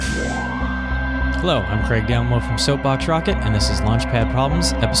Hello, I'm Craig Downlow from Soapbox Rocket, and this is Launchpad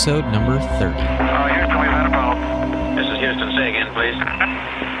Problems, episode number 30. Houston, we've had a problem. This is Houston. Say again, please.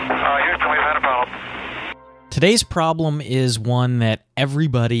 Houston, we've had a problem. Today's problem is one that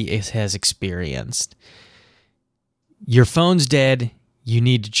everybody has experienced. Your phone's dead, you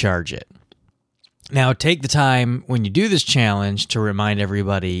need to charge it. Now, take the time when you do this challenge to remind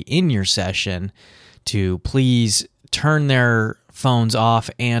everybody in your session to please turn their phones off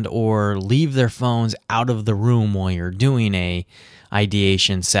and or leave their phones out of the room while you're doing a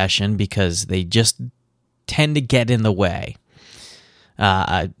ideation session, because they just tend to get in the way.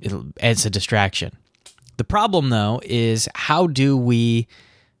 It's a distraction. The problem, though, is how do we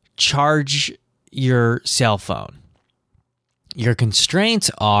charge your cell phone? Your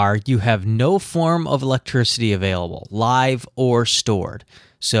constraints are you have no form of electricity available, live or stored.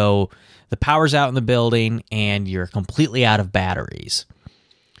 So the power's out in the building and you're completely out of batteries.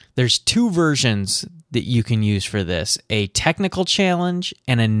 There's two versions that you can use for this, a technical challenge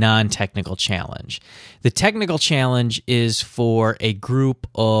and a non-technical challenge. The technical challenge is for a group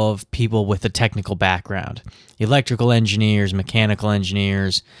of people with a technical background, electrical engineers, mechanical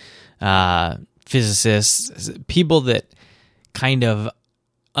engineers, physicists, people that kind of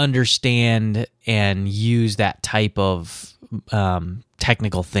understand and use that type of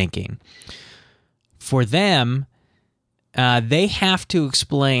technical thinking. For them, they have to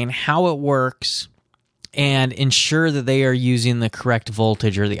explain how it works and ensure that they are using the correct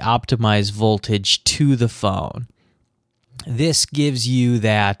voltage or the optimized voltage to the phone. This gives you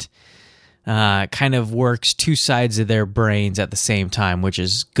that kind of works two sides of their brains at the same time, which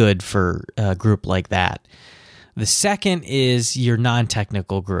is good for a group like that. The second is your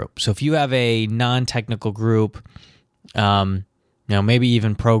non-technical group. So if you have a non-technical group, maybe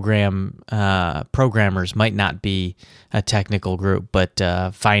even programmers might not be a technical group, but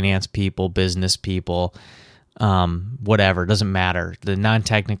finance people, business people, whatever, doesn't matter. The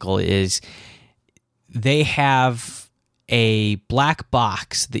non-technical is they have a black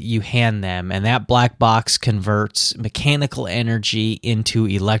box that you hand them, and that black box converts mechanical energy into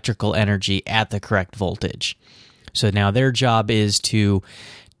electrical energy at the correct voltage. So now their job is to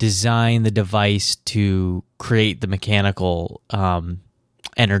design the device to create the mechanical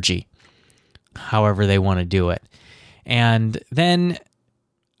energy, however they want to do it. And then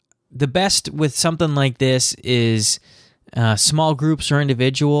the best with something like this is small groups or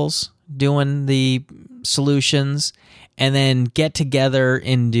individuals doing the solutions, and then get together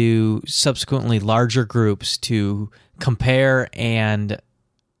into subsequently larger groups to compare and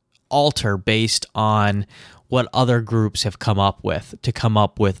alter based on what other groups have come up with, to come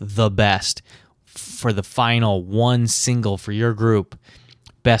up with the best for the final one single for your group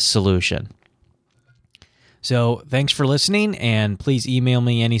best solution. So thanks for listening, and please email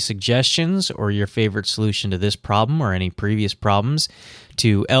me any suggestions or your favorite solution to this problem or any previous problems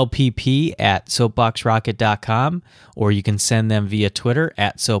to lpp@soapboxrocket.com, or you can send them via Twitter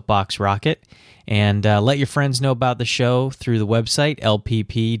 @soapboxrocket. And let your friends know about the show through the website,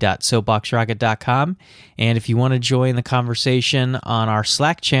 lpp.soapboxrocket.com. And if you want to join the conversation on our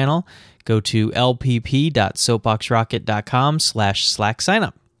Slack channel, go to lpp.soapboxrocket.com/Slack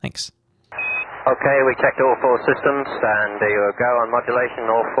signup. Thanks. Okay, we checked all four systems, and there you go on modulation,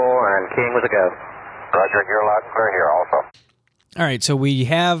 all four, and keying was a go. Roger, you're loud and clear here also. All right, so we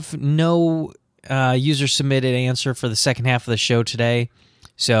have no user-submitted answer for the second half of the show today.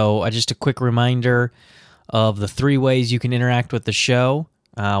 So just a quick reminder of the three ways you can interact with the show.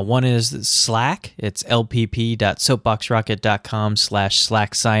 One is Slack. It's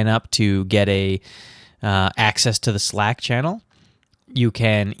lpp.soapboxrocket.com/Slack sign up to get access to the Slack channel. You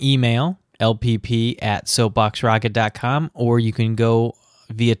can email lpp@soapboxrocket.com, or you can go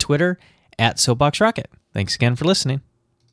via Twitter @soapboxrocket. Thanks again for listening.